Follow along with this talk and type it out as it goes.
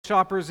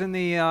shoppers in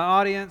the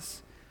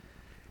audience.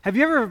 Have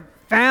you ever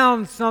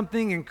found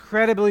something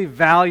incredibly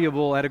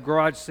valuable at a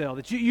garage sale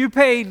that you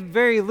paid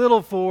very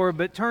little for,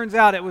 but turns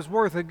out it was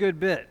worth a good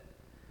bit?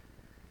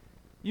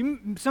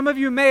 Some of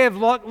you may have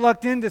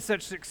lucked into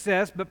such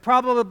success, but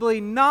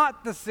probably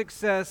not the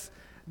success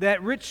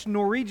that Rich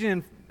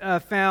Norwegian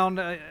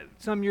found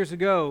some years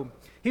ago.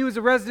 He was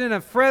a resident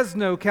of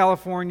Fresno,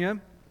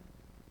 California,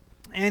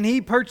 and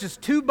he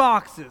purchased 2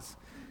 boxes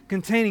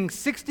containing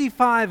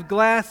 65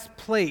 glass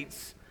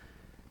plates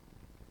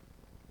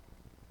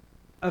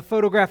of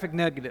photographic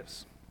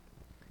negatives.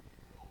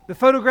 The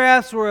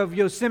photographs were of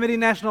Yosemite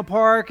National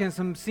Park and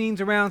some scenes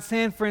around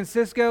San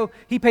Francisco.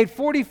 He paid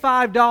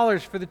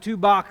 $45 for the 2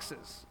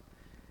 boxes.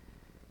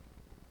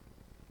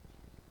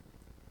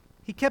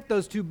 He kept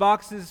those 2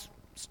 boxes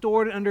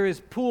stored under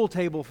his pool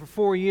table for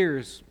 4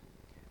 years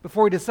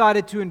before he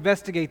decided to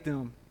investigate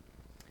them.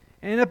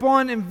 And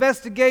upon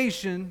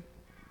investigation,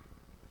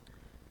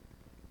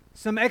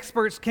 some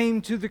experts came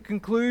to the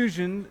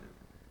conclusion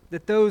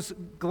that those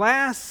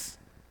glass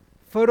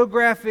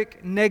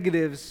photographic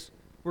negatives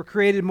were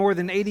created more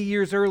than 80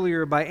 years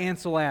earlier by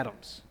Ansel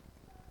Adams,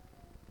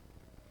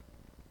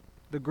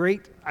 the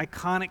great,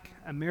 iconic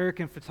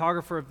American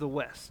photographer of the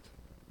West.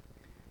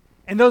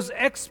 And those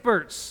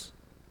experts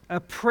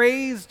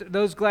appraised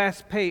those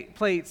glass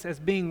plates as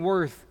being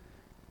worth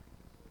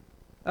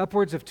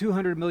upwards of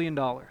 $200 million.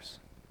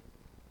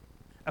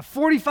 A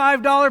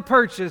 $45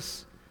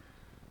 purchase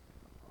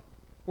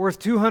worth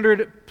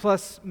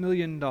 $200+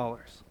 million.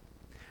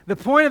 The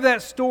point of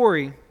that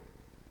story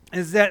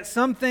is that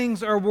some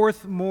things are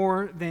worth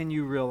more than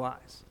you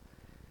realize.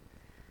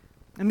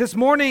 And this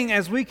morning,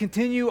 as we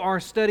continue our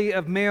study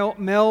of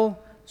male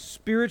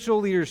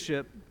spiritual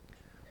leadership,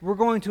 we're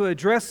going to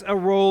address a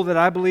role that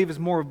I believe is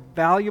more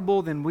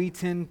valuable than we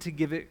tend to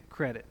give it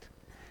credit.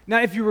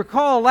 Now, if you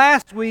recall,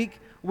 last week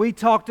we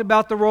talked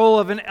about the role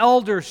of an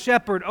elder,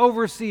 shepherd,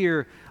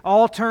 overseer.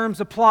 All terms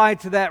apply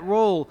to that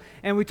role.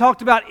 And we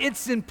talked about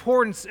its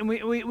importance, and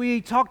we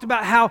talked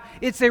about how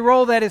it's a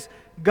role that is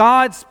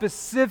God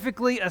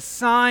specifically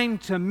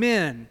assigned to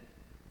men.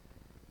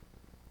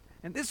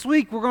 And this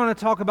week we're going to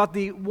talk about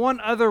the one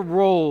other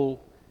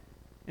role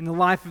in the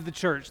life of the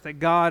church that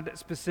God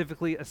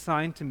specifically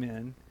assigned to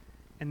men,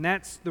 and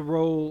that's the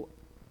role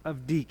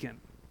of deacon.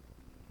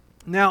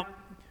 Now,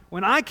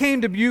 when I came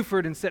to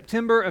Buford in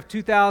September of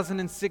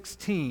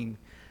 2016,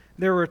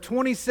 there were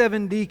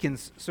 27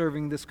 deacons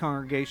serving this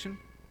congregation.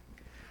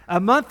 A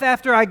month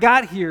after I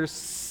got here,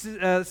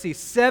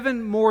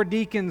 7 more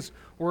deacons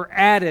were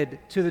added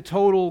to the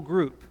total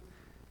group,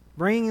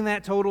 bringing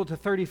that total to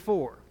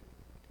 34.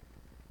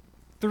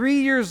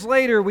 3 years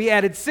later, we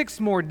added 6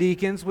 more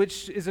deacons,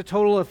 which is a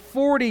total of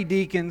 40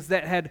 deacons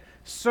that had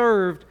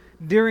served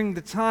during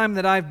the time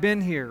that I've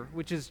been here,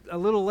 which is a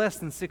little less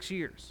than 6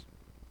 years.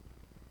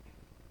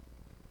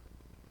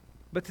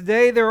 But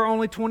today there are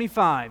only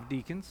 25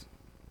 deacons.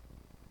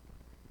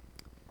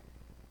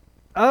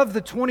 Of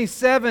the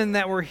 27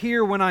 that were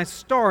here when I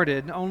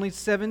started, only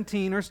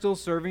 17 are still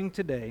serving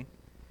today.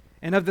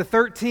 And of the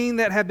 13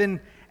 that have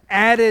been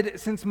added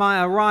since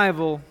my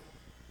arrival,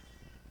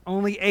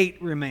 only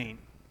 8 remain.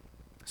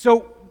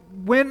 So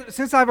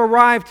since I've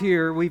arrived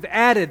here, we've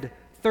added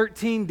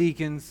 13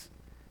 deacons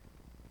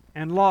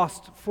and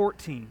lost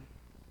 14.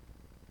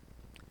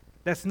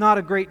 That's not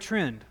a great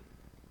trend.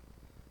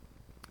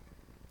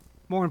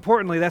 More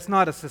importantly, that's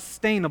not a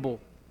sustainable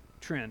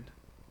trend.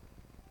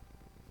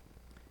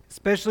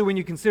 Especially when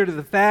you consider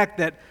the fact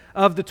that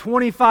of the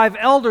 25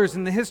 elders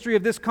in the history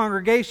of this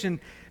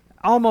congregation,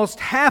 almost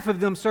half of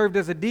them served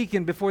as a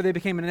deacon before they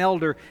became an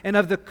elder. And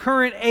of the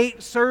current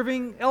 8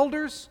 serving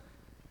elders,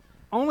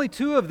 only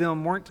 2 of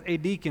them weren't a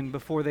deacon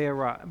before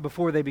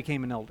they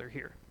became an elder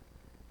here.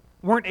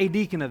 Weren't a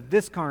deacon of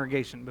this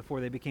congregation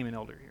before they became an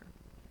elder here.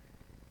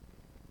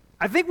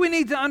 I think we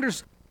need to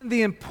understand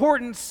the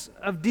importance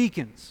of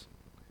deacons,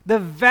 the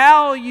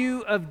value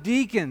of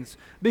deacons,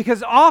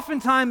 because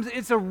oftentimes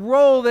it's a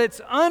role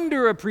that's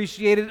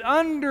underappreciated,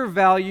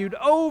 undervalued,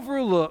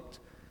 overlooked.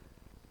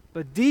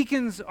 But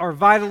deacons are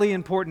vitally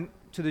important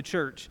to the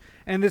church.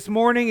 And this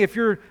morning, if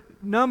you're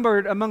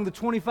numbered among the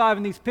 25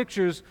 in these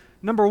pictures,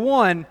 number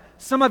 1,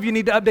 some of you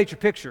need to update your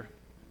picture.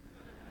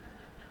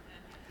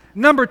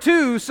 Number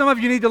 2, some of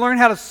you need to learn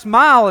how to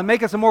smile and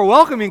make us a more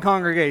welcoming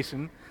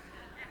congregation.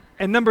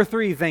 And number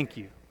 3, thank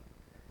you.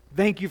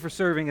 Thank you for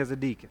serving as a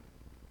deacon.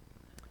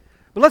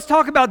 But let's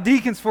talk about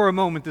deacons for a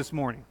moment this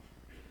morning.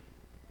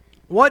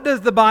 What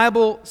does the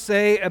Bible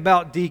say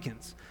about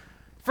deacons?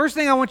 First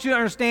thing I want you to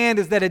understand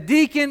is that a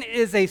deacon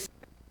is a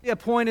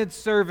appointed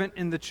servant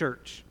in the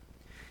church.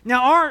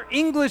 Now, our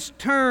English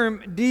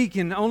term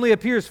deacon only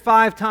appears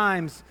 5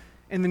 times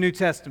in the New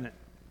Testament.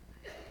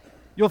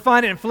 You'll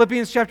find it in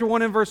Philippians chapter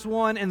 1 and verse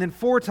 1, and then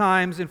 4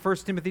 times in 1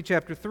 Timothy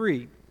chapter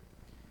 3.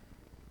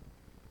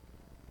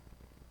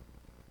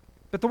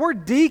 But the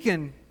word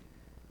deacon,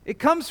 it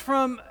comes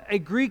from a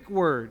Greek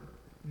word,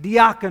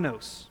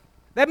 diakonos.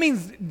 That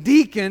means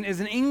deacon is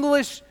an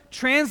English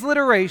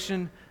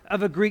transliteration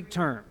of a Greek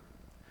term.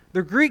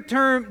 The Greek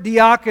term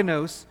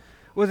diakonos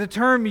was a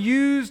term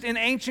used in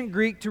ancient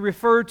Greek to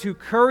refer to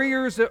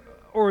couriers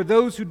or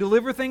those who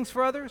deliver things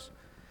for others,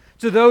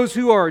 to those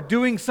who are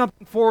doing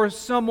something for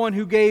someone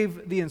who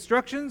gave the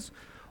instructions,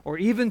 or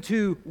even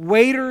to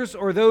waiters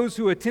or those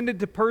who attended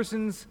to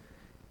persons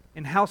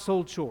in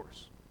household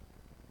chores.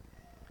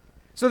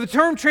 So the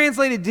term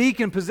translated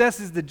deacon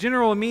possesses the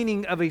general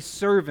meaning of a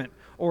servant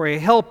or a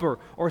helper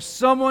or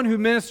someone who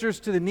ministers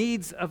to the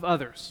needs of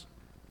others.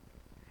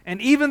 And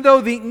even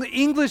though the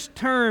English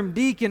term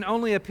deacon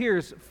only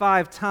appears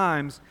 5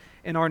 times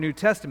in our New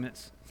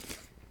Testaments,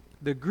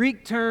 the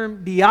Greek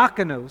term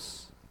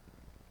diakonos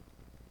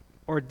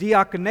or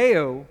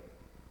diakoneo,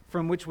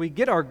 from which we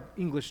get our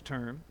English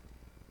term,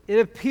 it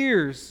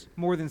appears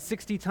more than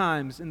 60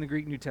 times in the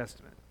Greek New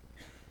Testament.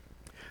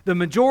 The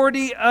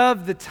majority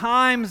of the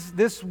times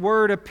this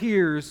word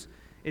appears,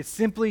 it's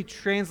simply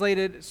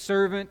translated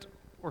servant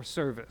or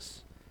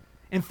service.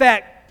 In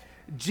fact,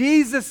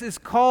 Jesus is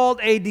called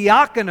a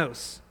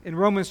diakonos in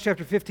Romans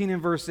chapter 15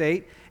 and verse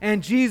 8,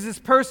 and Jesus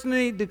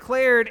personally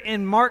declared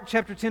in Mark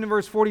chapter 10 and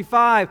verse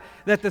 45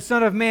 that the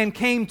Son of Man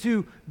came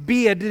to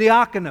be a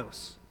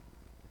diakonos.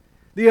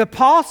 The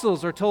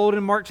apostles are told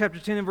in Mark chapter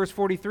 10 and verse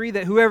 43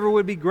 that whoever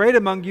would be great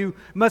among you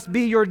must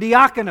be your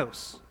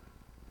diakonos.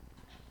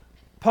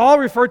 Paul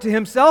referred to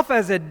himself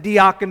as a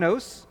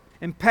diakonos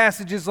in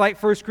passages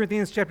like 1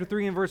 Corinthians chapter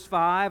 3 and verse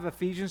 5,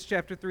 Ephesians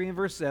chapter 3 and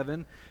verse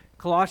 7,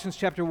 Colossians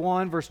chapter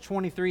 1 verse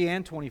 23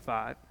 and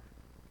 25.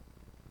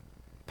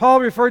 Paul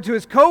referred to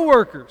his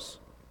co-workers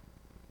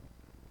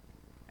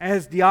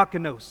as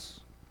diakonos.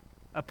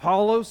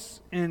 Apollos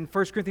in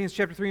 1 Corinthians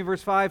chapter 3 and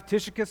verse 5,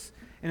 Tychicus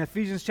in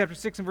Ephesians chapter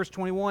 6 and verse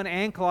 21,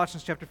 and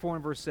Colossians chapter 4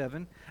 and verse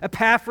 7,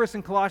 Epaphras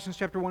in Colossians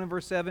chapter 1 and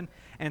verse 7,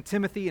 and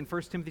Timothy in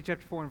 1 Timothy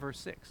chapter 4 and verse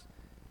 6.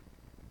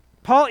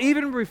 Paul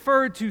even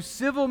referred to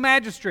civil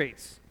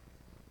magistrates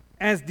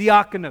as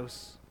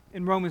diakonos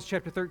in Romans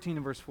chapter 13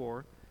 and verse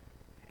 4.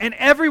 And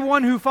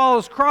everyone who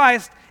follows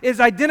Christ is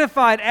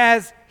identified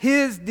as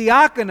his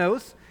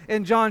diakonos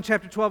in John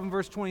chapter 12 and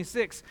verse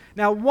 26.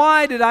 Now,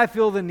 why did I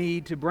feel the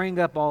need to bring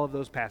up all of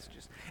those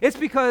passages? It's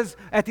because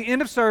at the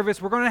end of service,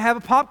 we're going to have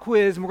a pop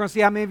quiz, and we're going to see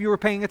how many of you are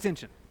paying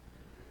attention.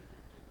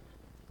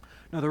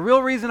 Now, the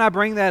real reason I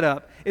bring that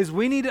up is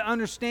we need to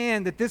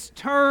understand that this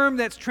term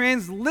that's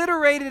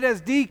transliterated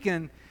as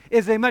deacon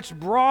is a much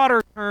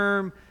broader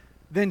term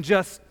than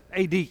just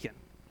a deacon.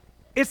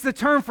 It's the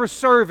term for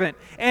servant,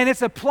 and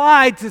it's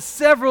applied to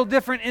several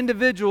different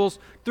individuals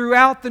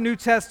throughout the New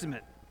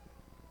Testament.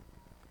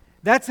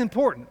 That's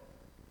important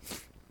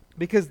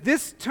because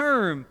this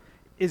term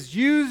is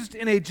used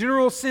in a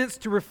general sense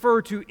to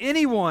refer to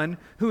anyone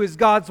who is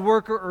God's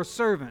worker or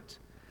servant,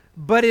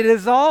 but it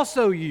is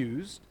also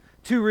used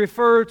to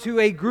refer to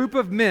a group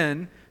of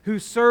men who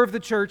serve the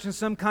church in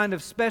some kind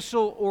of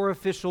special or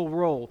official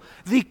role.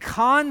 The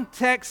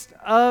context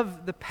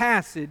of the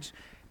passage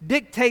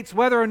dictates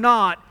whether or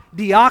not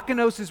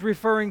diakonos is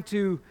referring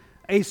to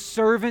a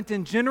servant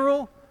in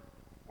general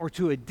or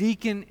to a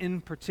deacon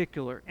in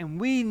particular. And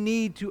we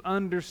need to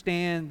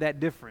understand that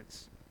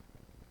difference.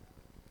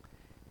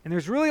 And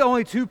there's really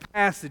only 2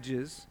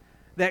 passages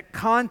that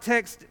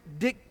context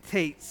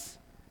dictates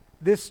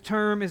this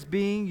term is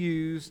being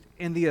used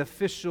in the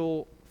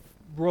official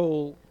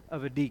role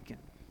of a deacon.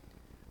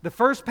 The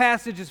first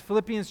passage is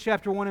Philippians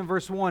chapter 1 and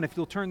verse 1, if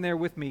you'll turn there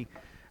with me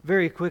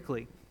very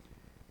quickly.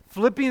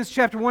 Philippians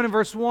chapter 1 and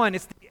verse 1,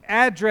 it's the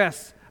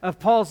address of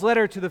Paul's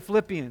letter to the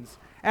Philippians.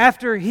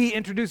 After he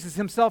introduces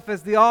himself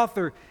as the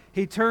author,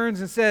 he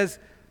turns and says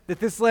that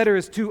this letter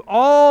is to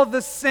all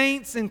the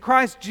saints in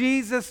Christ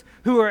Jesus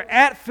who are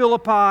at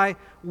Philippi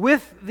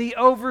with the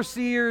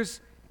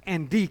overseers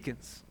and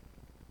deacons.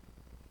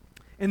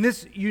 In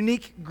this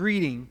unique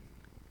greeting,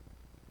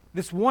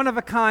 this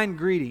one-of-a-kind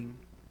greeting,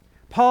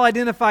 Paul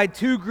identified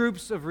 2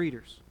 groups of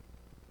readers.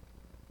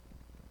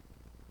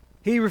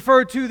 He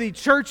referred to the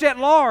church at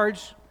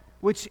large,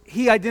 which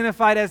he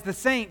identified as the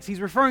saints. He's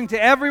referring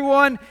to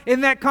everyone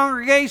in that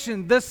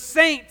congregation, the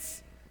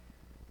saints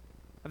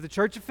of the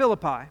church of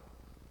Philippi.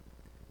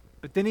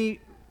 But then he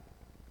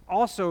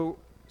also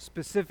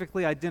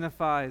specifically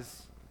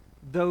identifies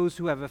those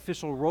who have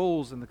official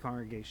roles in the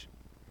congregation,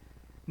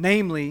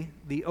 namely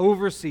the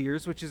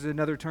overseers, which is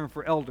another term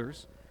for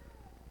elders,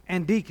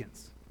 and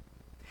deacons.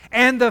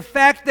 And the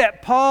fact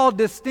that Paul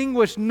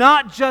distinguished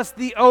not just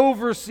the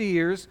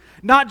overseers,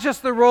 not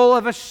just the role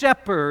of a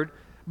shepherd,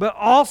 but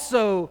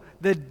also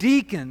the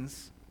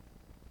deacons,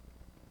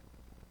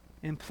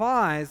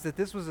 implies that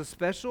this was a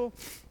special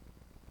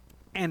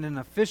and an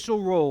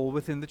official role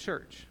within the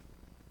church.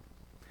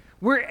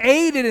 We're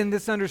aided in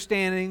this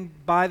understanding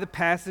by the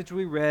passage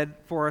we read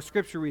for our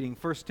scripture reading,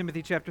 1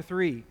 Timothy chapter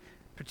 3,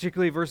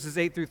 particularly verses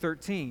 8 through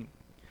 13.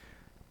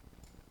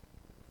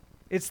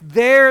 It's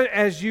there,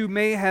 as you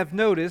may have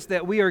noticed,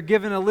 that we are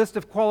given a list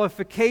of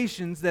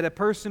qualifications that a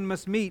person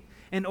must meet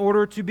in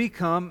order to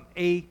become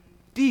a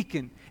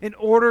deacon, in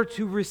order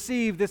to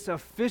receive this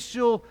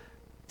official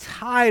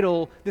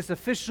title, this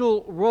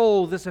official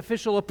role, this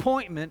official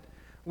appointment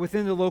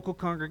within the local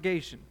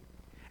congregation.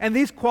 And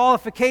these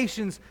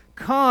qualifications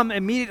come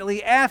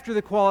immediately after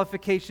the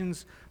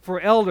qualifications for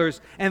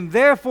elders, and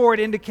therefore it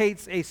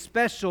indicates a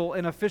special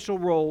and official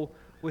role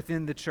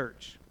within the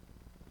church.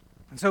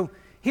 And so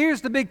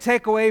here's the big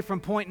takeaway from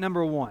point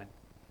number 1.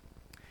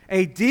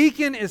 A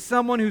deacon is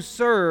someone who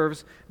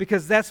serves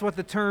because that's what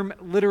the term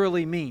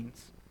literally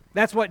means.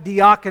 That's what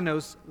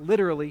diakonos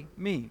literally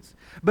means.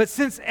 But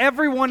since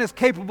everyone is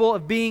capable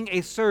of being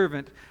a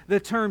servant, the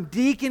term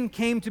deacon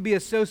came to be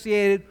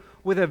associated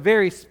with a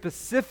very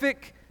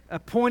specific,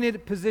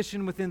 appointed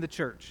position within the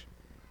church.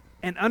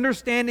 And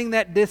understanding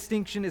that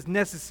distinction is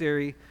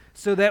necessary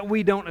so that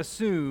we don't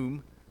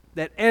assume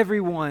that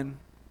everyone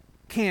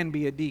can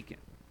be a deacon.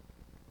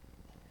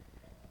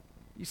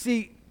 You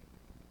see,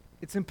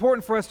 it's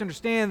important for us to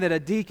understand that a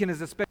deacon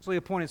is a specially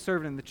appointed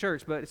servant in the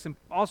church, but it's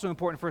also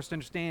important for us to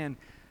understand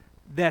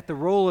that the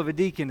role of a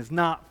deacon is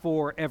not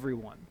for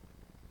everyone.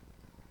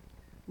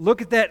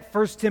 Look at that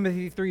 1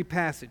 Timothy 3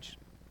 passage,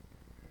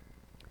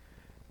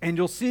 and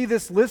you'll see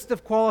this list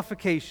of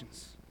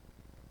qualifications.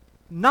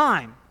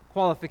 9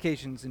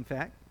 qualifications, in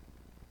fact.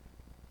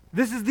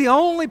 This is the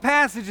only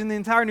passage in the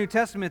entire New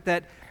Testament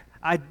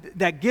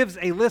that gives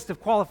a list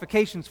of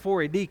qualifications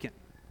for a deacon.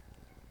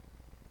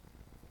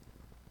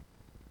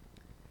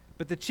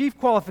 But the chief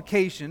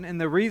qualification,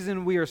 and the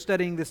reason we are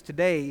studying this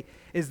today,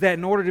 is that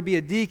in order to be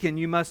a deacon,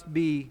 you must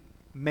be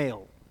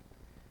male.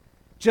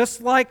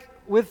 Just like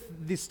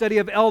with the study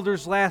of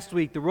elders last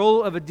week, the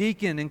role of a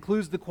deacon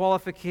includes the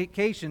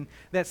qualification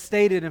that's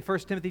stated in 1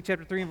 Timothy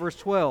chapter 3 and verse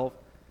 12,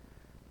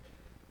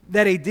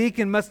 that a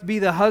deacon must be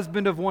the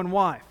husband of one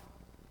wife.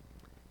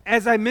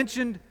 As I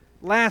mentioned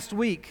last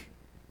week,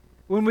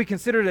 when we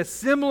considered a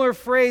similar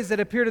phrase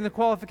that appeared in the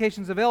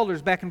qualifications of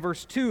elders back in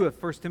verse 2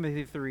 of 1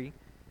 Timothy 3,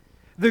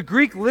 the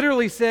Greek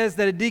literally says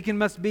that a deacon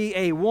must be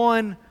a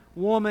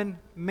one-woman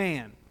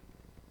man.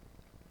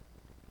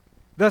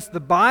 Thus, the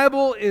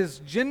Bible is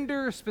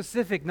gender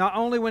specific, not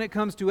only when it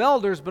comes to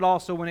elders, but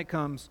also when it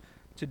comes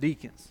to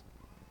deacons.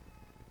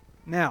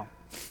 Now,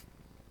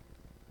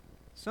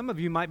 some of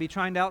you might be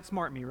trying to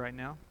outsmart me right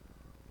now.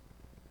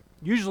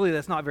 Usually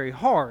that's not very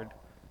hard.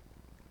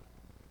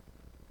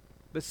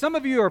 But some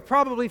of you are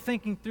probably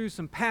thinking through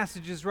some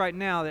passages right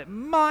now that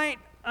might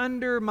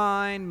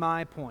undermine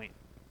my point.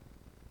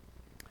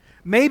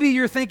 Maybe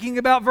you're thinking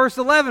about verse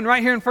 11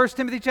 right here in 1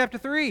 Timothy chapter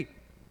 3.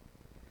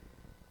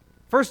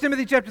 1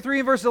 Timothy chapter 3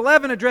 and verse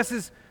 11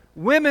 addresses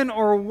women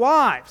or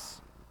wives.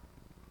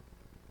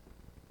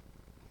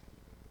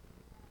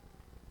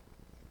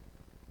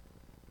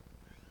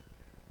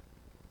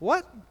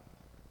 What?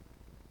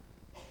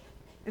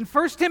 In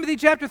 1 Timothy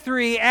chapter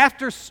 3,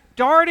 after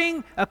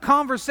starting a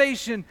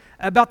conversation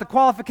about the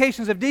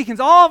qualifications of deacons,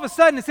 all of a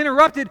sudden it's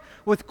interrupted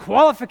with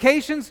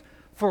qualifications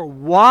for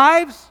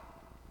wives.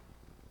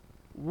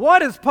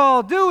 What is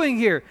Paul doing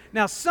here?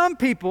 Now, some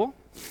people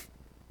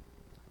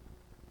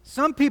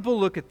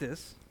look at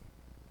this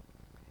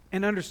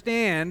and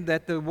understand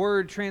that the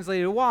word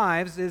translated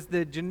wives is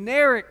the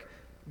generic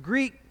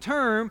Greek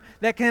term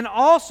that can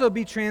also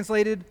be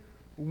translated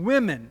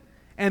women.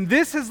 And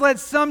this has led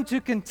some to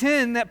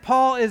contend that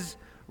Paul is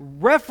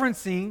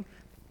referencing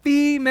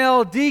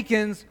female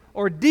deacons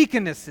or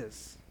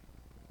deaconesses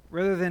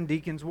rather than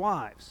deacons'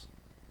 wives.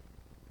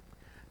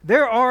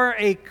 There are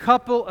a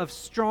couple of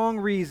strong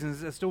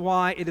reasons as to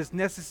why it is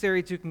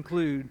necessary to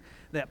conclude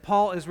that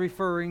Paul is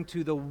referring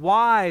to the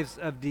wives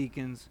of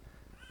deacons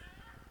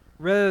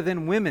rather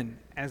than women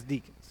as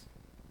deacons.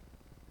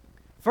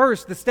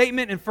 First, the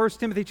statement in 1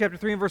 Timothy chapter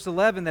 3 and verse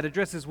 11 that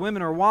addresses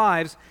women or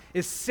wives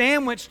is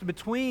sandwiched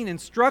between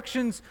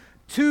instructions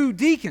to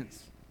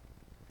deacons.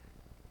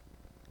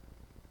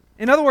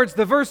 In other words,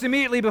 the verse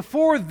immediately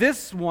before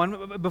this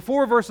one,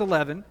 before verse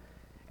 11,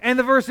 and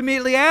the verse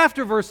immediately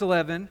after verse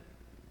 11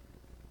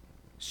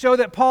 show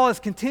that Paul is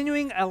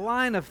continuing a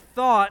line of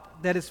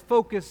thought that is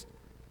focused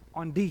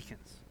on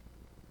deacons.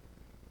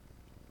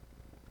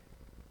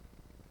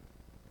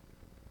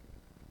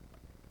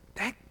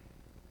 That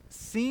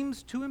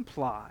seems to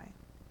imply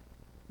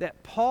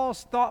that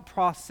Paul's thought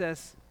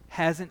process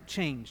hasn't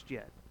changed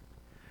yet.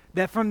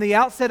 That from the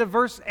outset of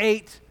verse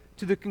 8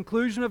 to the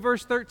conclusion of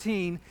verse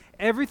 13,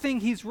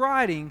 everything he's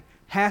writing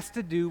has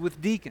to do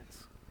with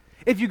deacons.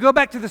 If you go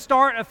back to the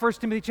start of 1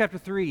 Timothy chapter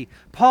 3,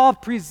 Paul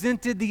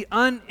presented the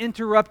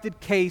uninterrupted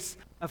case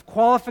of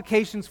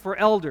qualifications for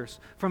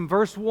elders from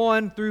verse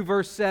 1 through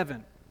verse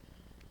 7.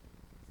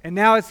 And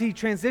now as he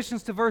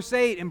transitions to verse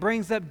 8 and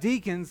brings up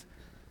deacons,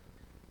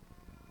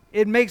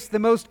 it makes the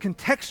most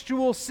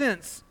contextual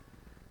sense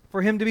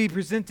for him to be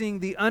presenting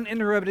the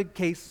uninterrupted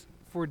case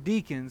for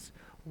deacons,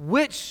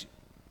 which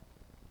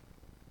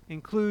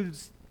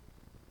includes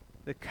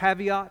the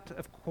caveat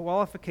of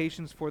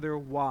qualifications for their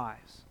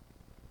wives.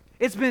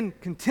 It's been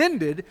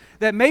contended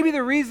that maybe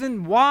the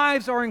reason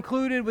wives are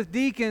included with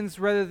deacons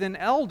rather than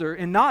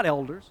not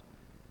elders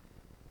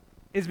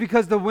is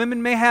because the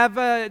women may have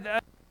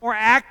a more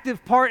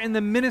active part in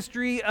the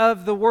ministry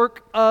of the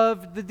work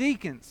of the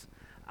deacons.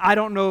 I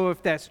don't know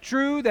if that's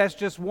true. That's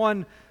just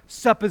one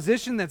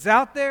supposition that's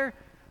out there.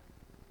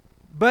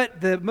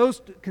 But the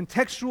most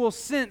contextual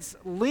sense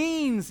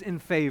leans in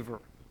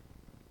favor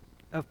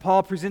of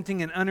Paul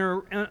presenting an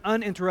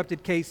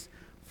uninterrupted case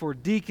for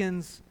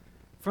deacons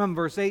from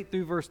verse 8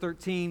 through verse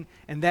 13,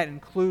 and that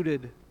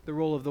included the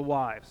role of the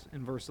wives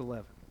in verse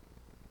 11.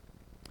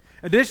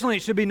 Additionally,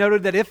 it should be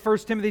noted that if 1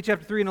 Timothy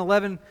chapter 3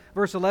 and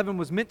verse 11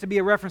 was meant to be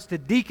a reference to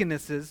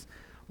deaconesses,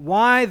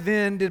 why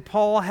then did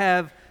Paul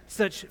have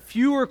such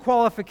fewer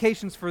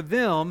qualifications for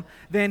them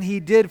than he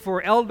did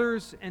for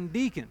elders and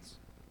deacons?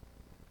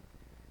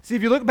 See,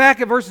 if you look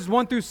back at verses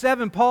 1 through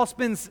 7, Paul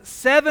spends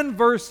 7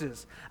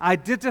 verses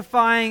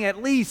identifying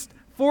at least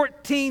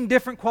 14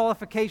 different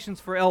qualifications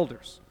for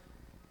elders,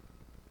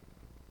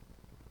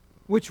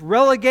 which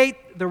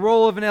relegate the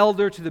role of an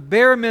elder to the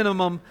bare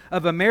minimum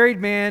of a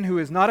married man who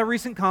is not a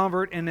recent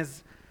convert and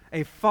is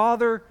a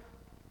father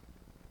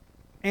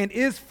and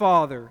is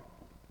father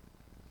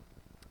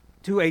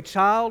to a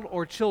child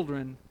or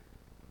children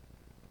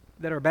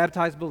that are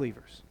baptized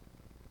believers.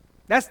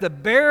 That's the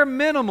bare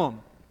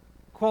minimum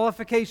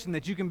qualification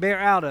that you can bear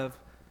out of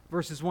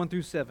verses 1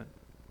 through 7.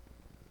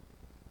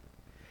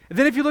 And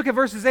then if you look at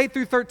verses 8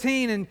 through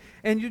 13,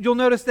 and you'll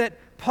notice that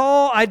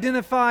Paul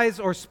identifies,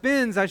 or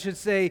spends, I should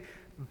say,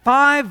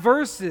 5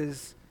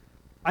 verses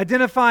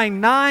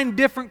identifying 9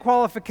 different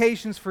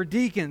qualifications for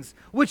deacons,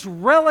 which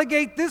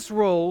relegate this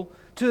role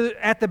to,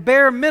 at the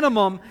bare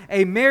minimum,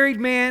 a married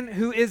man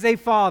who is a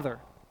father.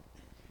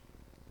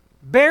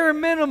 Bare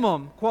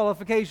minimum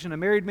qualification, a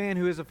married man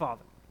who is a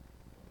father.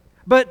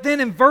 But then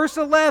in verse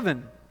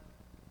 11,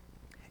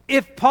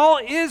 if Paul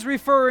is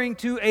referring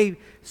to a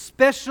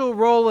special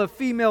role of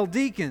female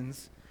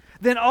deacons,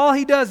 then all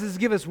he does is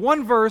give us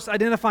one verse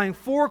identifying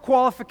 4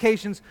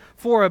 qualifications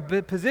for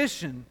a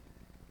position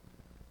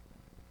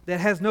that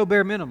has no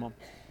bare minimum.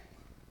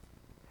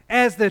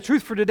 As the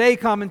Truth for Today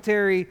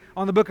commentary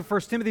on the book of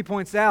 1 Timothy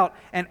points out,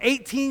 an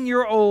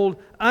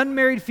 18-year-old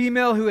unmarried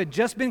female who had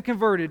just been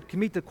converted can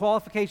meet the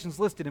qualifications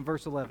listed in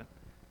verse 11.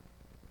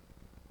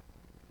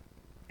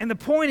 And the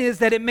point is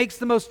that it makes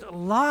the most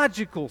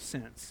logical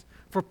sense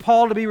for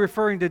Paul to be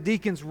referring to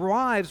deacons'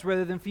 wives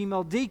rather than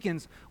female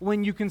deacons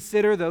when you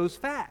consider those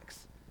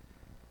facts.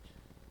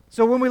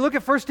 So when we look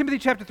at 1 Timothy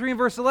chapter 3 and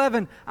verse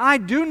 11, I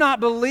do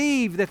not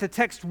believe that the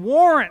text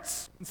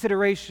warrants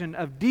consideration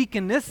of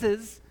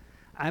deaconesses.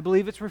 I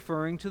believe it's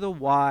referring to the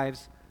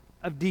wives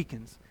of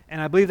deacons.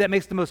 And I believe that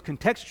makes the most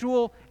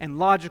contextual and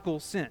logical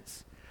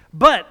sense.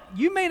 But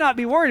you may not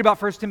be worried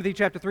about 1 Timothy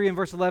chapter 3 and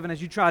verse 11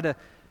 as you try to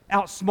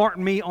outsmart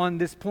me on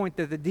this point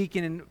that the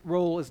deacon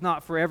role is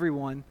not for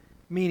everyone,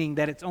 meaning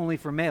that it's only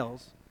for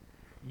males.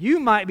 You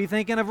might be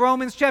thinking of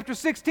Romans chapter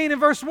 16 and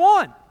verse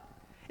 1.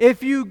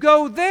 If you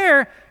go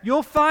there,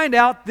 you'll find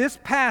out this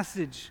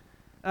passage.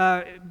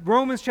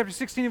 Romans chapter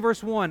 16 and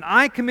verse 1.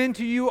 I commend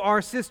to you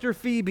our sister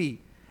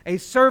Phoebe, a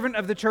servant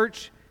of the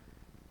church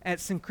at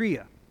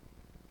Cenchrea.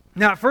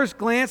 Now, at first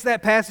glance,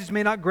 that passage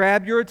may not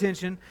grab your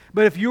attention,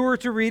 but if you were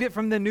to read it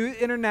from the New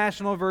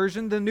International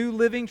Version, the New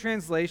Living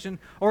Translation,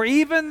 or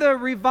even the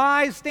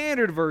Revised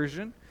Standard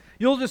Version,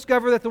 you'll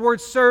discover that the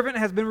word servant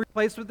has been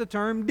replaced with the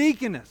term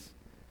deaconess.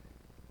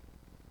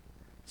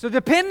 So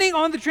depending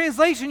on the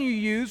translation you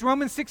use,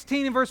 Romans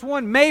 16 and verse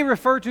 1 may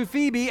refer to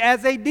Phoebe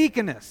as a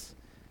deaconess.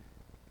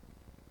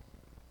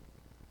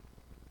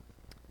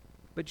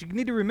 But you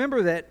need to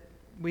remember that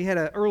we had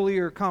an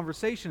earlier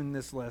conversation in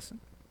this lesson.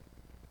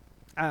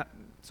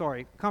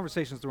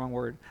 Conversation is the wrong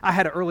word. I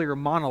had an earlier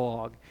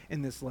monologue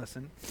in this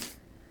lesson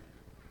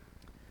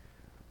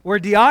where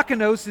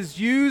diakonos is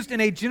used in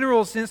a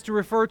general sense to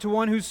refer to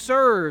one who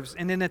serves,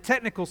 and in a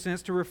technical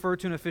sense to refer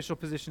to an official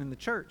position in the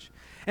church.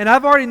 And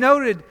I've already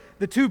noted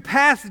the 2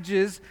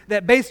 passages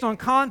that, based on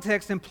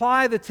context,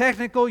 imply the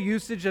technical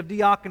usage of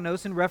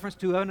diakonos in reference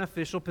to an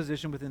official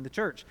position within the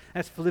church.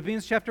 That's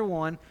Philippians chapter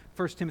 1,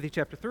 1 Timothy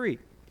chapter 3.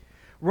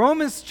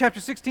 Romans chapter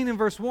 16 and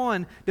verse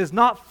 1 does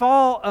not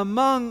fall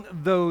among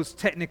those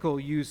technical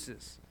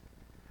uses.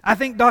 I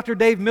think Dr.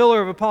 Dave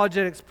Miller of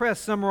Apologetics Press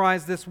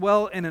summarized this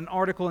well in an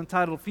article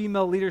entitled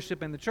Female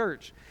Leadership in the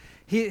Church.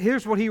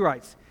 Here's what he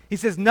writes. He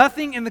says,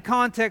 nothing in the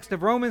context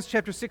of Romans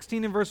chapter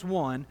 16 and verse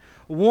 1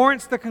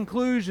 warrants the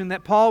conclusion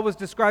that Paul was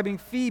describing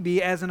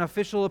Phoebe as an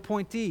official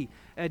appointee,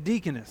 a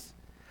deaconess.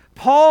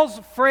 Paul's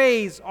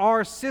phrase,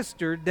 our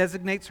sister,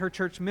 designates her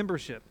church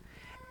membership,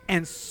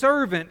 and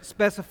servant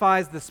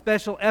specifies the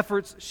special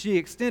efforts she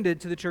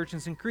extended to the church in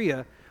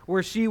Cenchrea,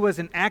 where she was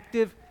an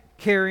active,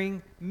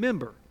 caring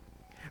member.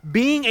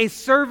 Being a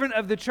servant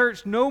of the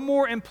church no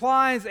more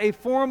implies a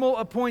formal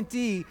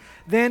appointee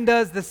than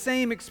does the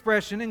same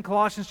expression in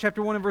Colossians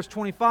chapter 1 and verse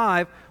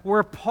 25,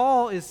 where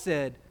Paul is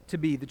said to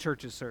be the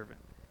church's servant.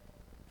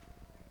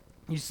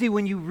 You see,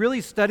 when you really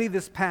study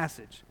this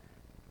passage,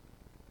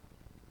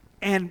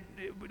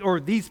 or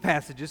these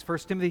passages, 1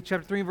 Timothy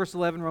chapter 3 and verse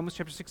 11, Romans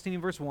chapter 16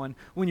 and verse 1,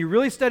 when you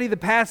really study the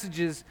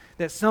passages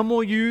that some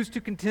will use to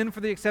contend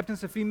for the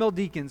acceptance of female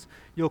deacons,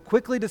 you'll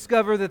quickly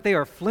discover that they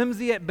are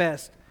flimsy at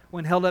best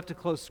when held up to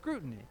close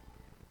scrutiny.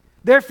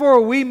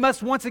 Therefore, we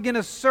must once again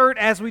assert,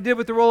 as we did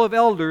with the role of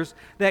elders,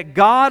 that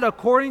God,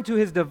 according to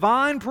his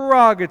divine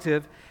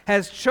prerogative,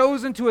 has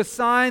chosen to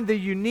assign the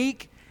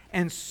unique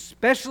and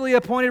specially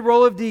appointed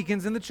role of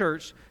deacons in the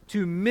church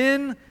to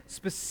men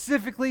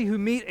specifically who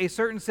meet a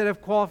certain set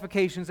of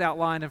qualifications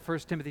outlined in 1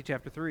 Timothy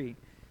chapter 3.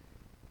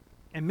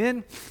 And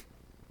men,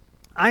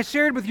 I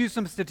shared with you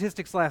some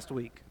statistics last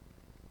week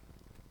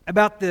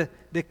about the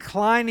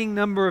declining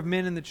number of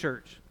men in the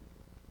church.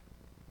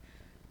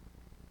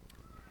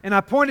 And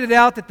I pointed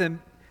out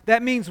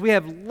that means we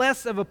have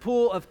less of a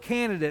pool of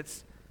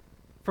candidates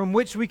from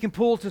which we can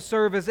pull to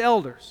serve as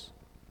elders.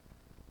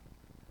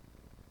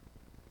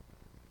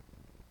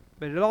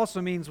 But it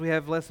also means we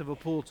have less of a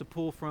pool to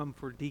pull from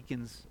for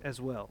deacons as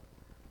well.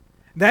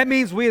 That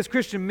means we as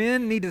Christian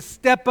men need to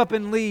step up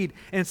and lead.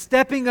 And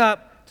stepping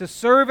up to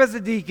serve as a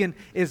deacon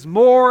is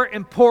more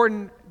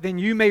important than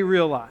you may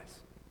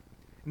realize.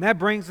 And that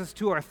brings us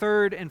to our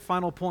third and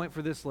final point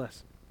for this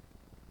lesson.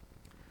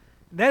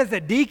 That is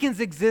that deacons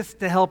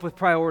exist to help with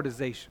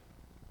prioritization.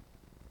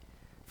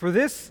 For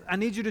this, I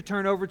need you to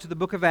turn over to the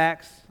book of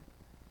Acts,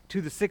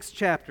 to the 6th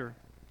chapter.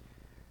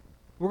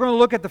 We're going to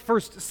look at the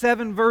first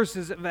 7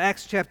 verses of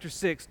Acts chapter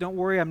 6. Don't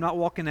worry, I'm not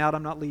walking out,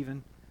 I'm not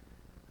leaving.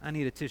 I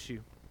need a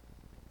tissue.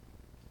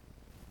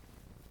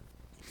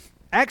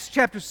 Acts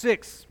chapter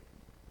 6,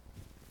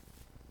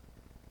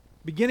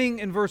 beginning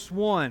in verse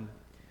 1.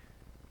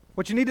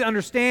 What you need to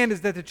understand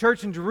is that the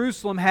church in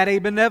Jerusalem had a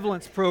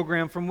benevolence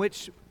program from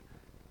which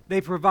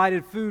they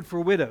provided food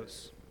for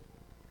widows.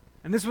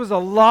 And this was a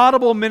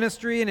laudable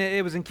ministry, and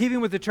it was in keeping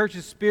with the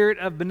church's spirit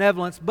of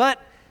benevolence,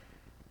 but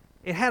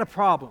it had a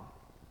problem.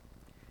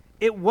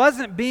 It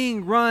wasn't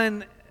being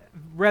run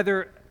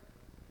rather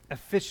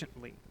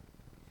efficiently.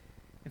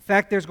 In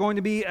fact, there's going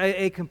to be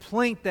a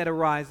complaint that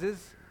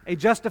arises, a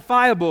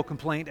justifiable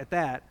complaint at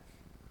that.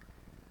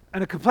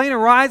 And a complaint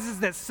arises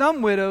that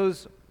some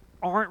widows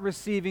aren't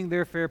receiving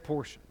their fair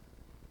portion.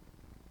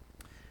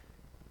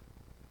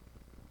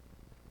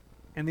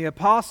 And the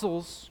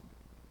apostles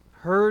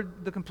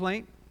heard the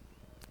complaint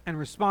and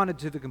responded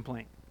to the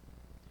complaint.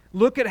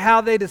 Look at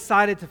how they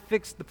decided to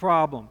fix the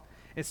problem.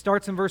 It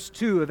starts in verse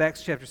 2 of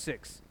Acts chapter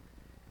 6.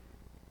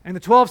 And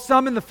the 12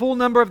 summoned the full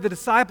number of the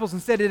disciples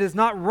and said, "It is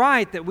not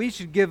right that we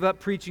should give up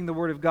preaching the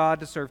word of God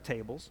to serve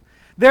tables.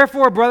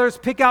 Therefore, brothers,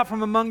 pick out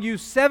from among you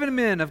 7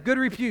 men of good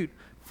repute,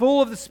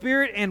 full of the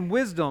Spirit and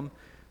wisdom,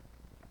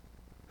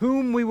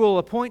 whom we will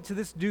appoint to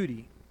this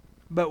duty.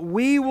 But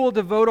we will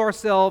devote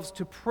ourselves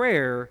to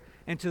prayer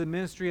and to the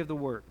ministry of the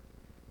word."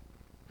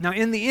 Now,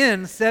 in the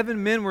end,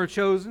 7 men were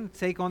chosen to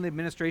take on the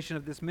administration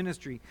of this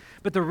ministry.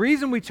 But the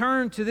reason we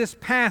turn to this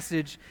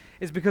passage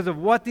is because of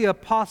what the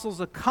apostles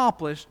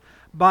accomplished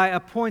by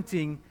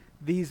appointing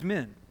these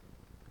men.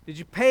 Did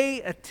you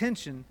pay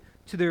attention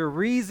to the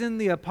reason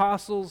the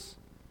apostles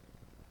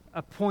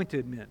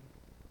appointed men?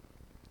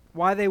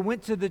 Why they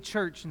went to the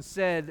church and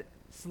said,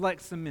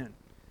 "Select some men."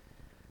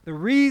 The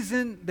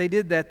reason they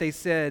did that, they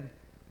said,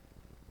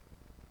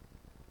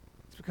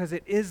 it's because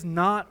it is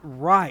not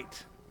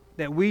right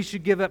that we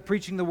should give up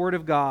preaching the Word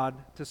of God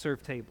to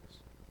serve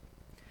tables.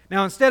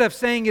 Now, instead of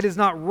saying it is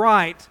not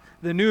right,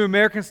 the New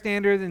American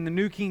Standard and the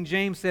New King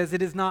James says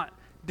it is not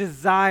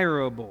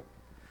desirable.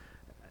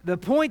 The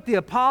point the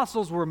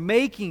apostles were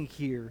making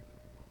here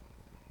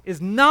is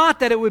not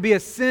that it would be a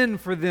sin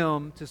for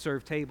them to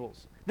serve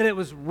tables, that it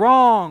was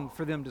wrong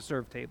for them to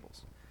serve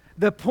tables.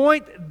 The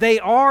point they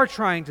are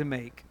trying to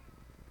make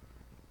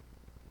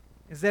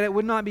is that it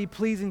would not be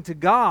pleasing to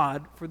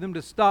God for them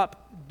to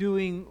stop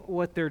doing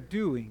what they're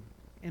doing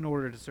in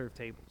order to serve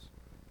tables.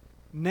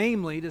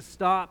 Namely, to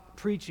stop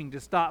preaching, to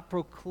stop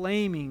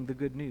proclaiming the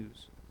good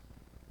news.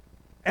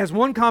 As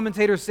one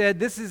commentator said,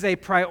 this is a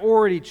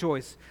priority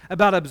choice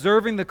about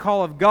observing the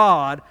call of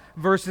God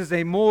versus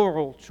a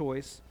moral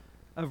choice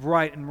of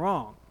right and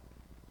wrong.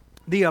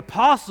 The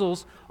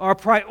apostles are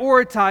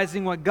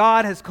prioritizing what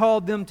God has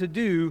called them to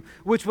do,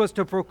 which was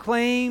to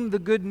proclaim the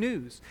good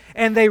news.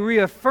 And they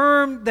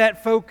reaffirmed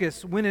that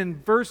focus when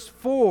in verse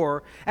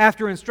 4,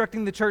 after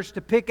instructing the church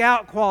to pick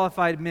out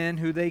qualified men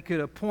who they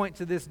could appoint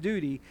to this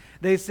duty,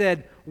 they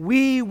said,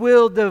 "We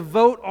will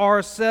devote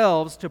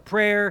ourselves to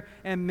prayer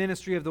and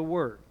ministry of the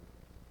word."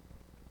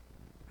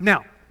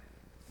 Now,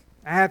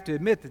 I have to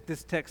admit that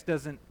this text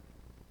doesn't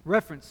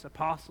reference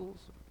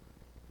apostles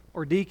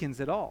or deacons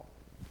at all.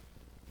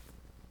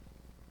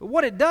 But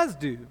what it does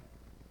do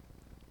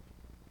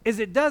is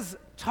it does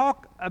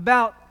talk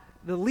about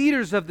the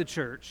leaders of the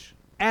church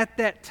at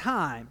that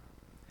time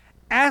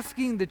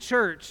asking the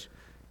church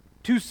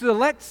to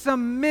select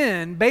some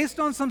men based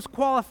on some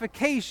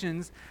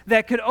qualifications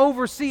that could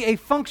oversee a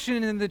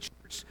function in the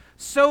church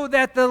so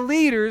that the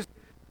leaders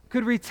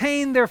could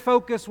retain their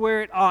focus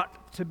where it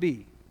ought to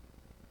be.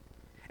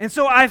 And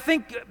so I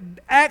think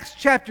Acts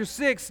chapter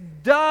 6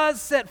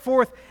 does set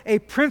forth a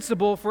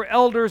principle for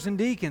elders and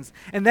deacons.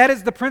 And that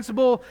is the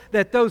principle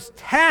that those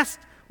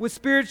tasked with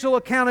spiritual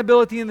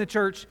accountability in the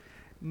church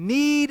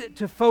need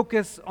to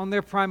focus on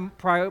their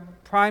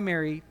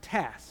primary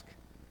task.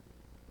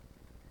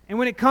 And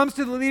when it comes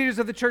to the leaders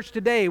of the church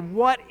today,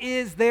 what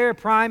is their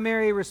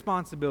primary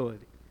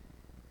responsibility?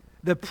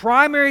 The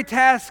primary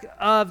task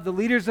of the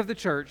leaders of the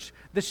church,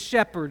 the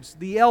shepherds,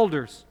 the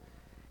elders,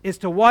 is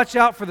to watch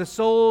out for the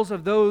souls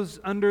of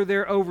those under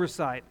their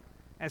oversight,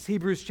 as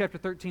Hebrews chapter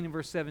 13 and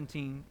verse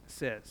 17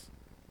 says.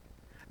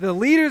 The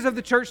leaders of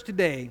the church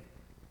today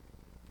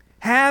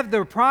have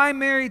the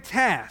primary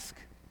task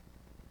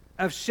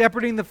of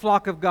shepherding the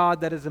flock of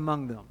God that is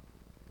among them.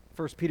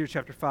 1 Peter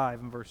chapter 5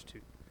 and verse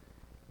 2.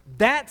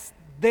 That's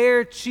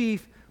their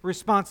chief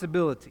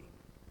responsibility.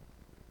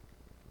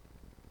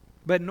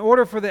 But in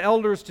order for the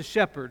elders to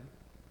shepherd,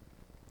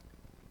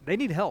 they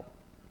need help.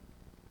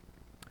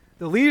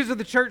 The leaders of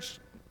the church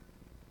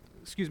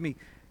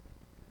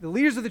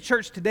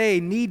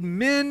today need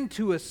men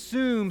to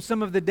assume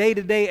some of the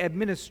day-to-day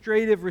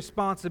administrative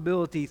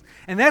responsibilities.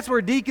 And that's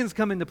where deacons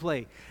come into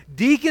play.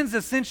 Deacons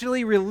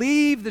essentially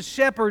relieve the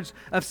shepherds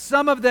of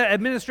some of the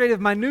administrative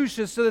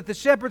minutiae so that the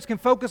shepherds can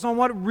focus on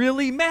what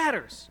really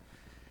matters.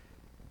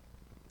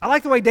 I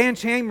like the way Dan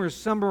Chambers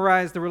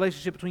summarized the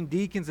relationship between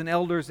deacons and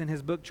elders in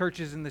his book,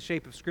 Churches in the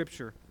Shape of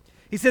Scripture.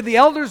 He said, the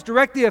elders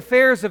direct the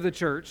affairs of the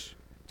church,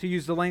 to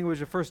use the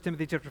language of 1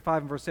 Timothy chapter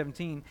 5 and verse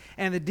 17,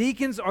 and the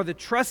deacons are the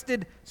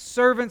trusted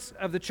servants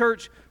of the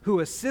church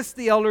who assist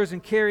the elders in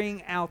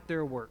carrying out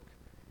their work.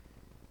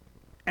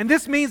 And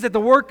this means that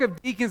the work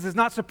of deacons is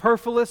not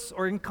superfluous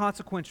or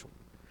inconsequential.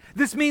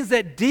 This means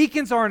that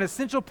deacons are an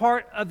essential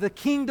part of the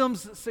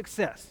kingdom's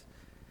success.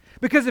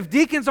 Because if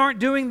deacons aren't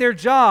doing their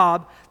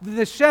job,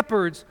 the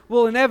shepherds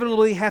will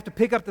inevitably have to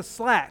pick up the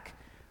slack,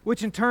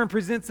 which in turn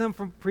prevents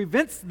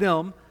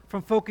them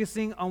from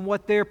focusing on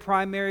what their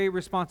primary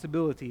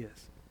responsibility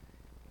is.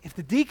 If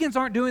the deacons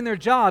aren't doing their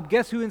job,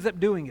 guess who ends up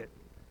doing it?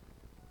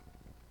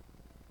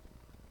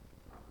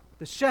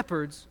 The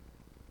shepherds,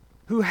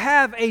 who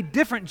have a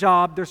different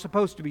job they're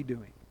supposed to be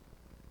doing.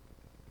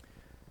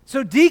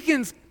 So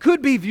deacons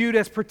could be viewed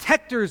as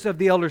protectors of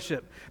the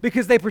eldership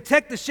because they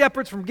protect the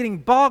shepherds from getting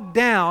bogged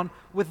down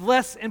with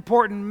less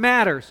important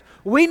matters.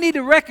 We need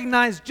to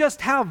recognize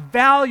just how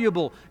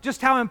valuable,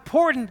 just how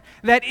important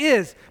that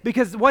is,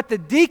 because what the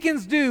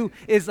deacons do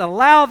is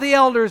allow the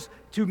elders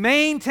to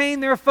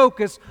maintain their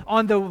focus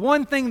on the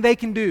one thing they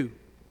can do.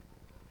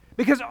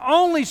 Because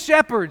only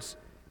shepherds,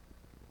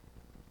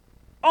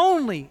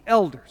 only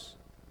elders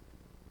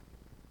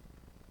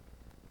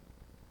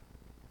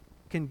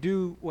can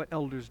do what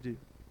elders do.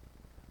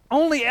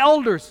 Only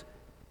elders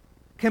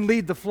can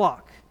lead the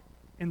flock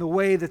in the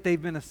way that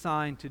they've been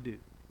assigned to do.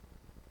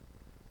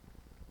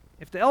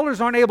 If the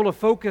elders aren't able to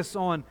focus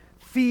on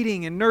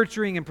feeding and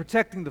nurturing and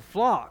protecting the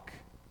flock,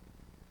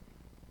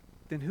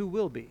 then who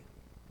will be?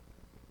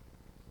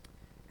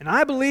 And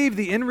I believe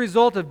the end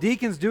result of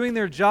deacons doing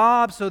their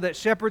job so that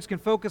shepherds can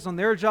focus on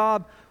their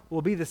job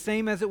will be the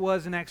same as it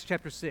was in Acts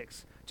chapter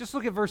 6. Just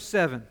look at verse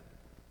 7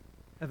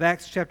 of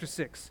Acts chapter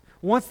 6.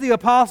 Once the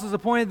apostles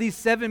appointed these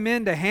 7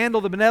 men to handle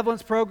the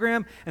benevolence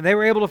program, and they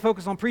were able to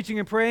focus on preaching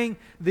and praying,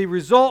 the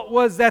result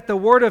was that the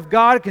word of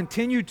God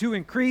continued to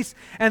increase,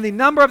 and the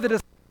number of the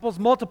disciples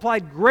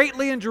multiplied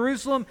greatly in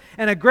Jerusalem,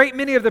 and a great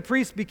many of the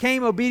priests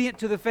became obedient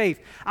to the faith.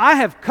 I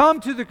have come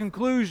to the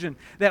conclusion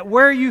that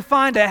where you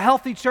find a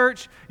healthy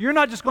church, you're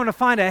not just going to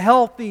find a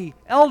healthy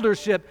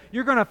eldership,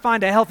 you're going to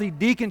find a healthy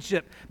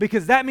deaconship,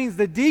 because that means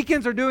the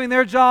deacons are doing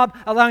their job,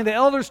 allowing the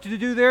elders to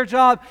do their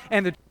job,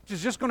 and the church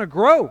is just going to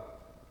grow.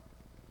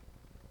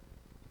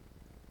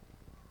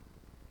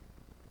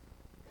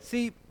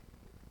 See,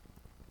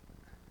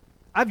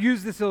 I've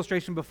used this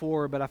illustration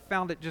before, but I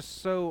found it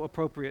just so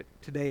appropriate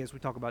today as we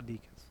talk about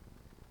deacons.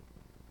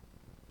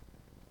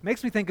 It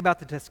makes me think about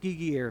the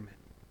Tuskegee Airmen.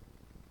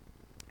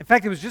 In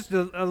fact, it was just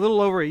a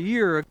little over a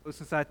year ago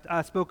since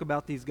I spoke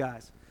about these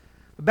guys.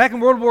 But back in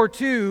World War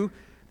II,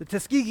 the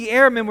Tuskegee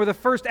Airmen were the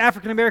first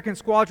African-American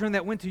squadron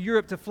that went to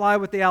Europe to fly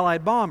with the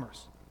Allied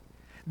bombers.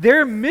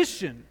 Their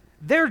mission,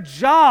 their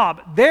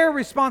job, their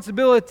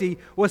responsibility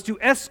was to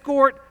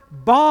escort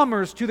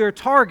bombers to their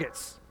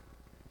targets.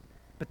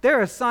 But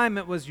their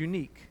assignment was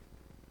unique.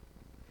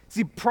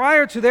 See,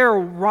 prior to their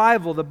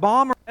arrival, the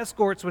bomber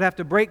escorts would have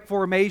to break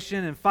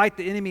formation and fight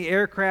the enemy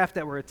aircraft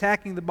that were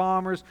attacking the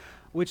bombers,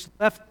 which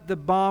left the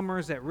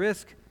bombers at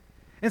risk.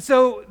 And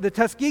so the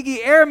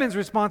Tuskegee Airmen's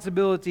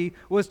responsibility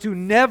was to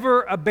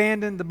never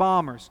abandon the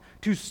bombers,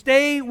 to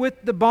stay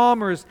with the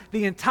bombers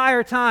the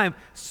entire time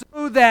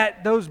so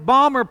that those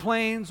bomber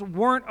planes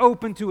weren't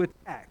open to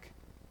attack.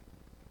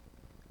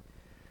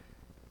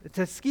 The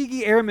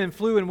Tuskegee Airmen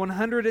flew in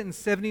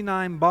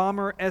 179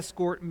 bomber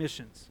escort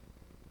missions.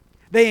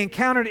 They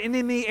encountered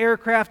enemy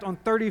aircraft on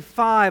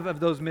 35 of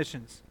those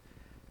missions,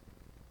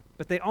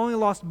 but they only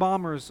lost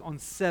bombers on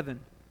 7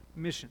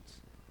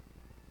 missions.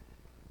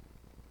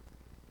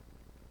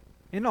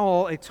 In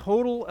all, a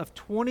total of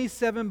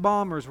 27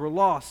 bombers were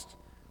lost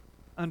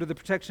under the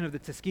protection of the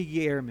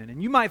Tuskegee Airmen.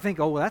 And you might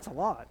think, oh, well, that's a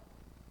lot.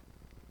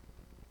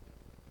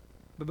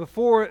 But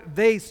before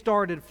they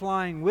started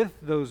flying with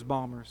those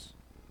bombers,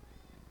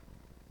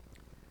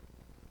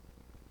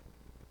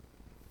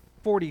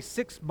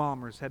 46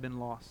 bombers had been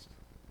lost.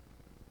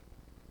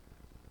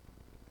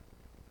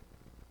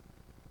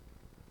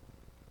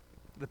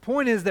 The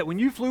point is that when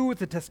you flew with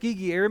the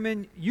Tuskegee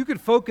Airmen, you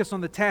could focus on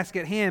the task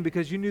at hand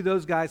because you knew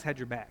those guys had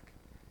your back.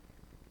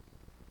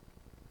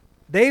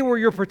 They were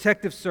your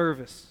protective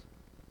service.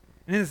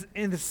 And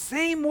in the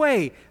same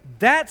way,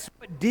 that's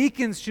what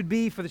deacons should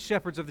be for the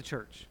shepherds of the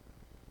church.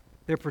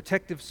 Their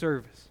protective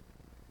service.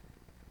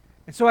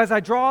 And so as I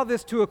draw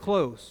this to a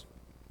close,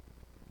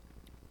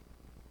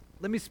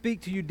 let me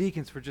speak to you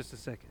deacons for just a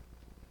second.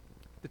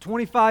 The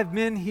 25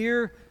 men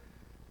here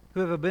who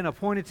have been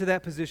appointed to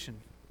that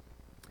position.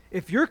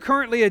 If you're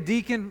currently a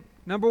deacon,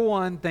 number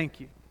one, thank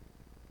you.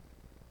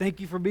 Thank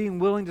you for being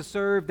willing to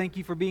serve. Thank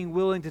you for being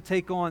willing to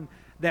take on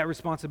that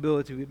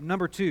responsibility.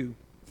 Number two,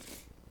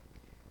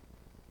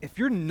 if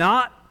you're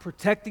not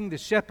protecting the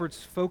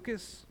shepherd's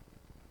focus,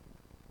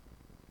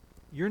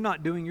 you're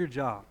not doing your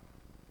job.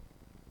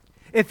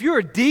 If you're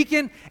a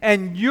deacon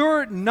and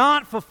you're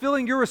not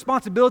fulfilling your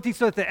responsibility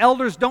so that the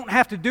elders don't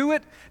have to do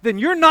it, then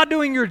you're not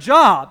doing your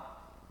job.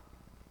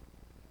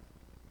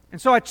 And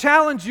so I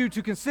challenge you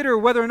to consider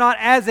whether or not,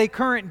 as a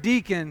current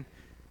deacon,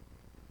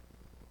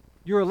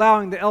 you're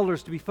allowing the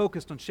elders to be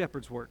focused on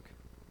shepherd's work.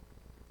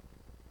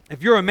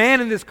 If you're a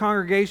man in this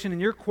congregation and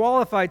you're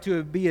qualified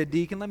to be a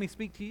deacon, let me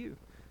speak to you.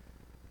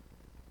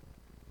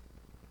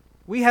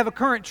 We have a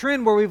current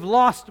trend where we've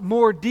lost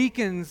more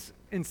deacons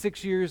in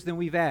 6 years than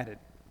we've added.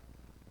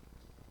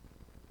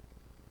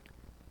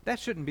 That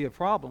shouldn't be a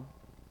problem.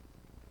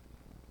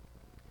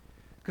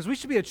 Because we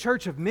should be a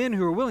church of men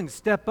who are willing to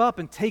step up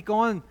and take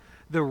on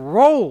the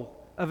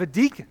role of a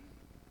deacon.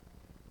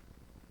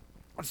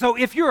 So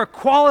if you're a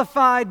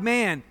qualified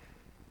man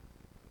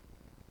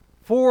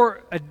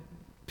for a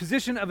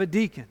position of a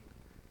deacon,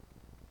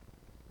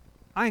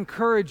 I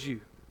encourage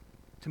you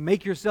to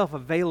make yourself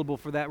available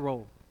for that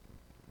role.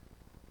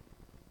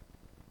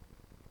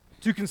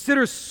 To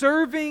consider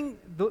serving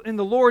in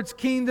the Lord's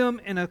kingdom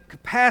in a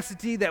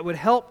capacity that would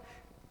help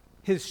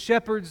His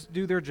shepherds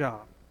do their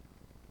job.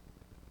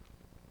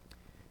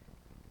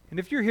 And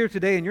if you're here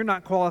today and you're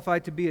not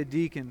qualified to be a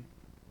deacon,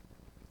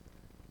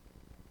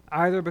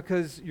 either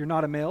because you're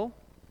not a male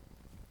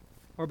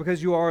or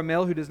because you are a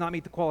male who does not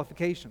meet the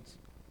qualifications,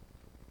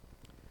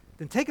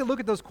 then take a look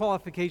at those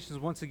qualifications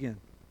once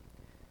again.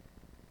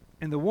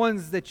 And the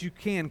ones that you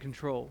can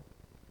control,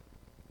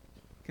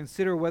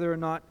 consider whether or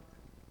not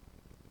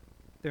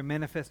they're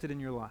manifested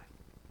in your life.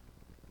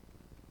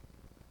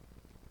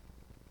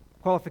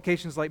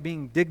 Qualifications like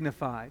being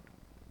dignified,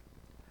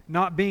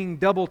 not being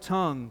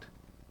double-tongued,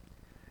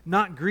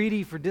 not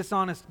greedy for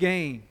dishonest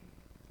gain,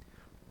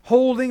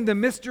 holding the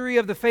mystery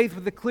of the faith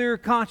with a clear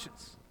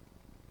conscience.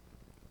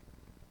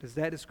 Does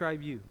that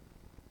describe you?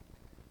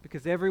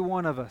 Because every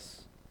one of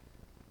us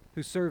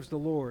who serves the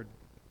Lord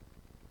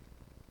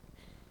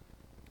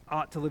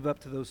ought to live up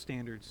to those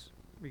standards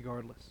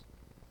regardless.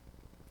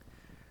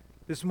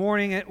 This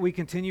morning we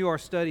continue our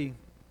study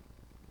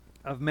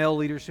of male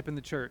leadership in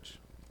the church,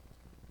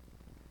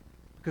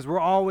 because we're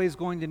always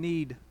going to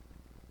need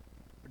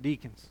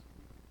deacons.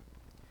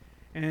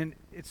 And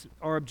it's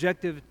our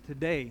objective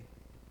today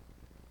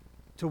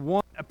to,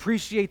 one,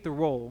 appreciate the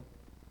role,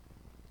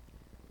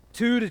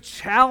 two, to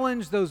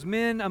challenge those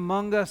men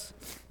among us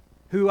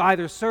who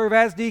either serve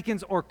as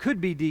deacons or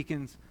could be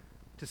deacons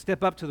to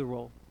step up to the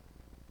role,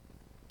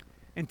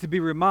 and to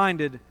be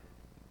reminded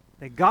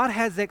that God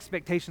has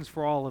expectations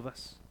for all of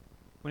us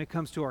when it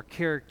comes to our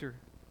character,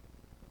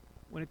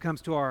 when it comes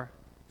to our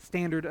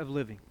standard of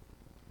living.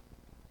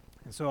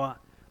 And so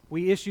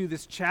we issue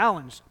this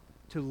challenge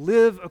to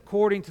live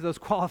according to those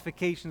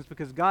qualifications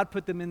because God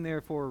put them in there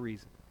for a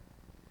reason.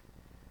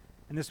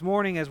 And this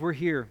morning as we're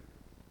here,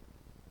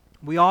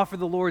 we offer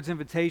the Lord's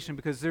invitation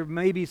because there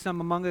may be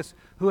some among us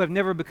who have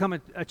never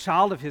become a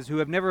child of His, who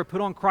have never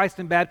put on Christ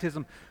in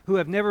baptism, who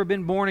have never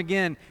been born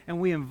again, and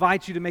we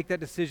invite you to make that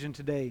decision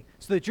today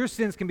so that your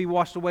sins can be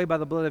washed away by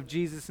the blood of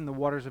Jesus in the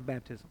waters of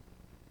baptism.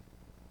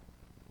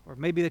 Or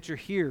maybe that you're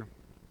here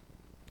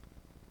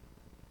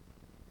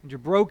and you're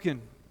broken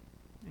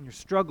and you're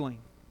struggling.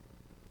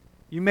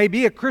 You may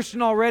be a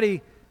Christian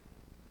already,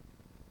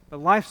 but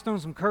life's thrown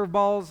some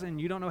curveballs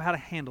and you don't know how to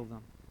handle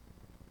them.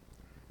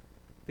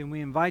 Then we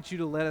invite you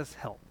to let us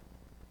help.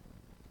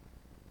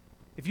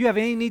 If you have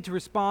any need to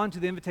respond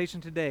to the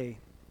invitation today,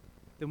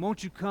 then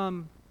won't you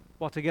come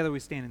while together we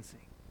stand and sing?